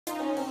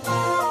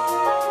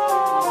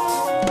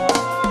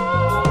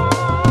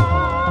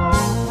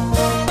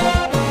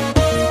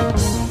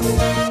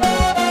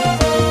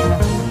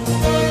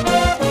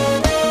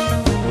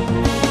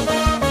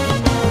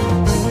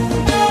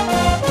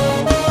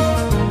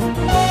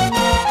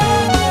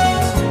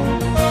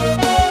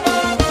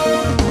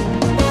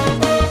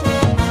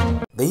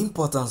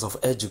importance of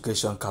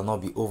education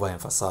cannot be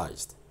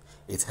overemphasized.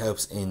 It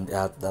helps in the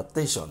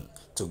adaptation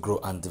to grow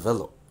and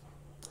develop.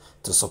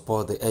 To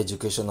support the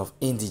education of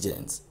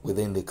indigents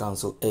within the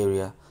council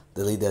area,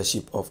 the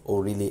leadership of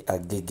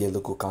Orile-Agege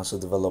Local Council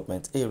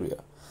Development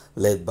Area,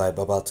 led by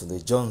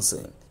Babatunde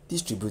Johnson,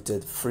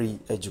 distributed free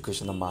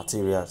educational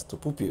materials to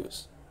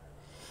pupils.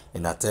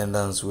 In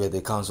attendance were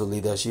the council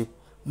leadership,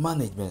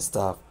 management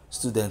staff,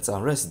 students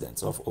and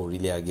residents of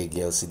Orile-Agege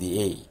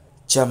LCDA.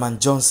 Chairman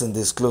Johnson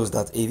disclosed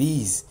that it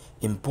is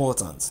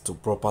important to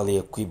properly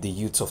equip the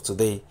youths of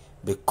today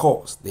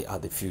because they are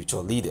the future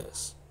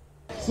leaders.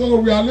 So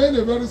we are laying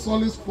a very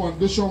solid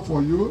foundation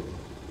for you,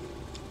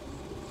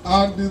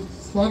 and the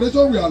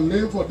foundation we are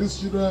laying for these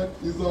children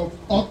is of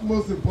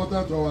utmost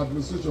importance to our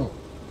administration.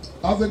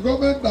 As a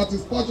government that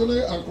is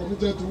passionate and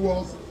committed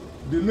towards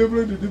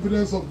delivering the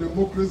dividends of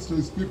democracy to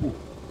its people,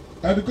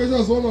 education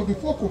is one of the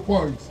focal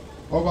points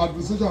of our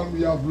administration.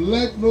 We have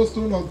left no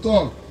stone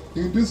unturned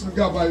in this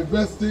regard by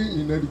investing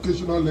in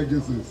educational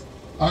legacies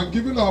and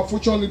giving our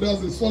future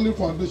leaders a solid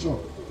foundation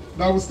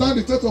that will stand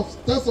the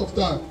test of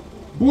time,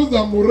 boost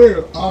their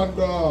morale, and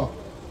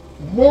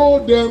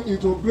mold them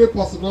into great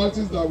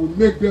personalities that will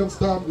make them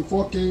stand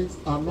before kings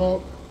and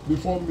not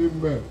before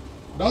mean men.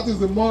 That is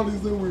the more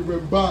reason we've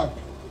embarked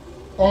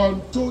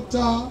on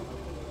total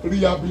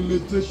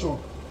rehabilitation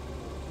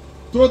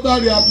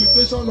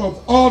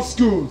of all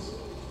schools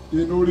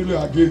in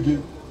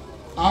Orile-Agege.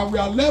 And we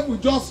are left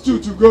with just 2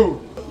 to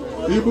go.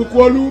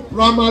 Ibukwolu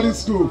Primary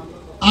School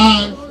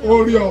and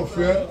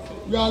Orile-Agege.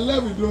 We are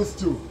left with those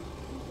 2.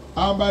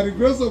 And by the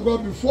grace of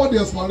God, before the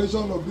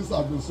expiration of this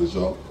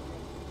administration,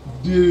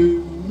 the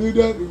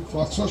needed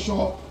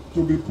infrastructure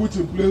to be put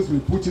in place, we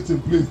put it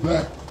in place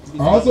there.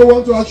 I also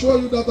want to assure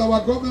you that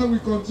our government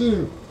will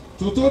continue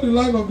to toe the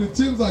line of the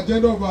team's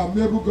agenda of our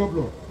amiable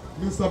governor,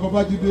 Mr.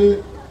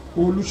 Babatunde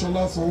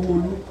Johnson,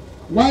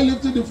 while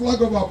lifting the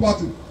flag of our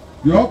party,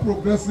 the All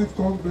Progressive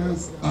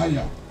Congress,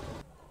 higher.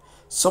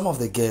 Some of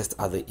the guests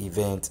at the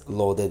event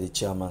lauded the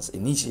chairman's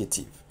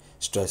initiative,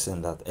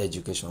 stressing that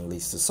education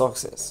leads to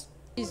success.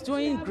 It's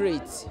doing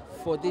great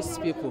for these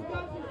people.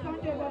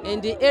 In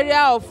the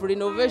area of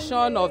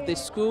renovation of the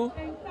school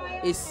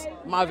is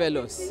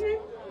marvelous.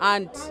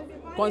 And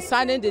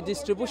concerning the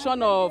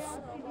distribution of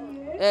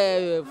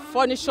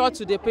furniture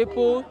to the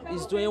people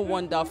is doing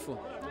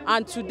wonderful.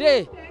 And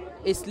today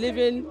is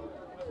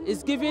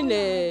giving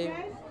a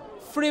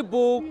free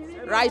book,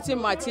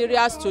 writing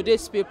materials to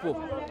these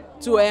people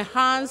to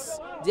enhance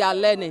their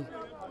learning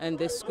in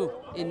the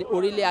school in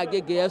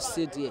Orile-Agege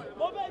LCDA.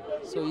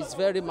 So it's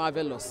very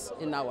marvelous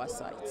in our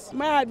sight.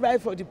 My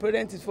advice for the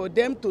parents is for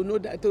them to know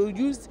that to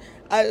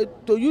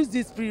use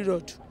this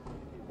period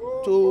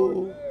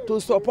to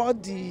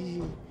support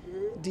the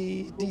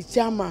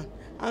chairman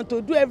and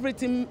to do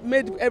everything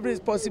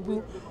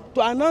possible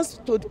to announce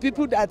to the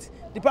people that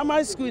the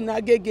primary school in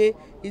Agege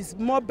is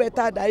more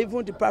better than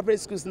even the private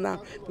schools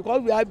now,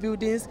 because we have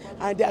buildings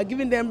and they are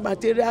giving them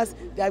materials,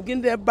 they are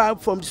giving them back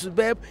from the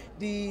suburb,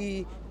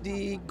 the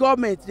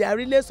government, they are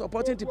really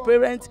supporting the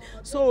parents.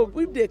 So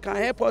if they can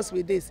help us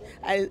with this,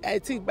 I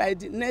think by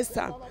the next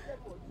time,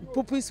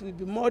 pupils will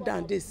be more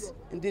than this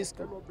in this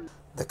school.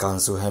 The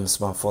council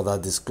hemsman further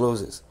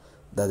discloses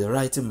that the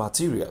writing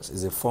materials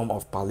is a form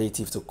of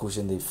palliative to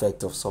cushion the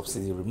effect of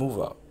subsidy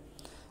removal,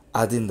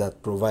 adding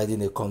that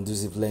providing a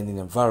conducive learning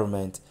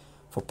environment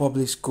for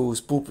public schools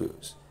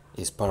pupils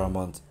is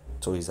paramount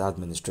to his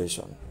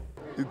administration.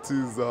 It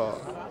is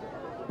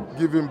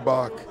giving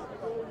back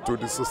to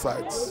the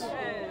society.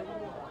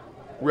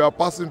 We are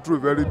passing through a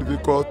very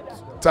difficult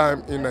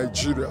time in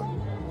Nigeria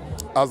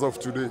as of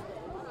today.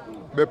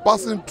 But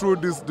passing through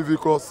this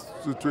difficult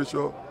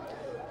situation,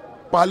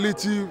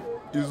 palliative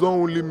is not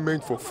only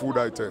meant for food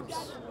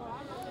items.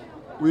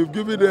 We've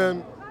given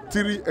them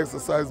 3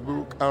 exercise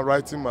books and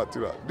writing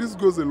material. This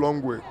goes a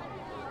long way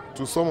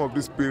to some of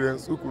these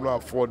parents who could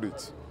not afford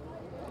it.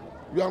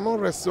 We are not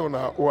resting on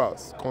our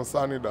oars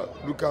concerning that.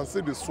 You can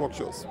see the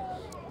structures.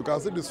 You can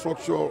see the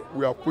structure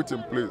we have put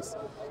in place.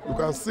 You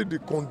can see the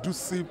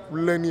conducive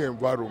learning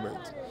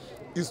environment.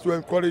 It's to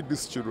encourage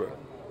these children.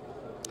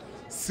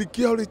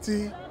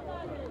 Security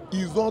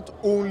is not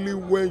only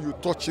when you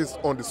touch it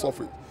on the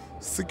surface.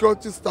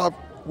 Security starts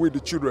with the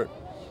children.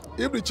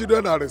 If the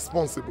children are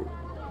responsible,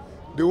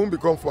 they won't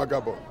become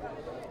vagabond.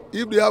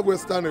 If they have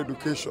Western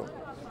education,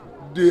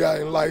 they are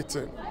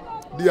enlightened,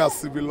 they are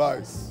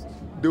civilized,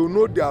 they will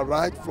know their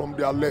right from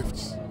their left.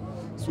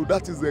 So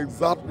that is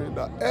exactly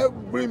that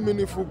every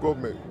meaningful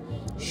government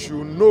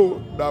should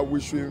know that we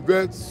should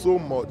invest so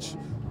much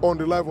on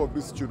the life of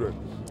these children.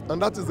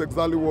 And that is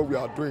exactly what we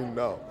are doing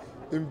now.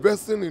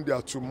 Investing in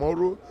their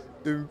tomorrow,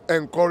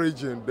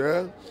 encouraging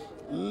them,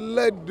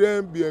 let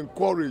them be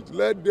encouraged,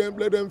 let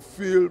them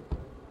feel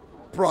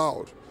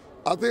proud.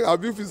 I think,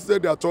 have you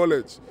visited their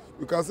toilet?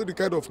 You can see the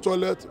kind of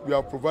toilet we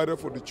have provided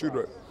for the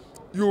children.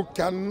 You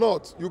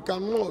cannot,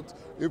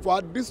 in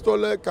fact, this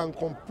toilet can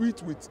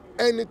compete with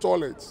any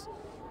toilet,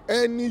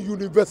 any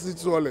university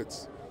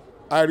toilet.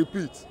 I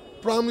repeat,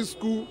 primary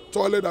school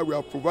toilet that we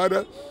have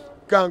provided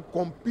can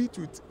compete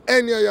with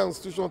any higher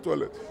institution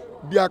toilet.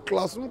 their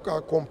classroom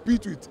can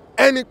compete with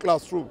any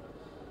classroom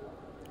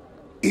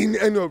in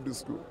any of the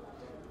schools.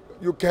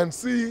 You can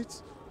see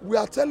it. We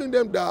are telling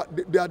them that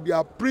they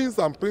are prince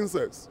and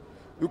princess.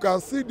 You can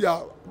see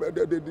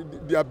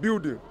their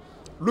building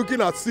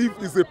looking as if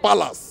it's a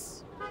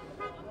palace.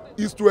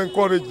 Is to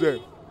encourage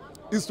them,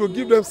 is to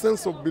give them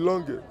sense of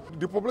belonging.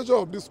 The population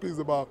of this school is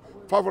about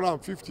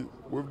 550.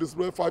 We've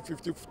distributed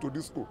 550 to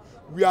this school.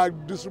 We are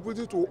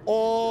distributing to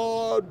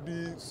all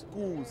the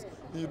schools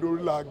in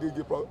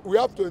Orile-Agege. We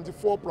have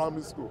 24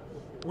 primary schools.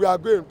 We are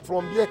going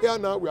from here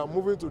now, we are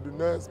moving to the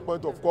next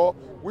point of call,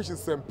 which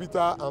is St.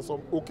 Peter and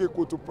some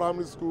Okekoto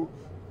primary school.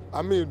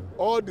 I mean,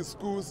 all the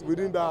schools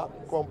within that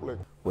complex.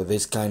 With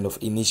this kind of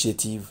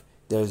initiative,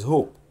 there is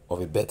hope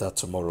of a better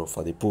tomorrow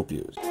for the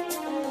pupils.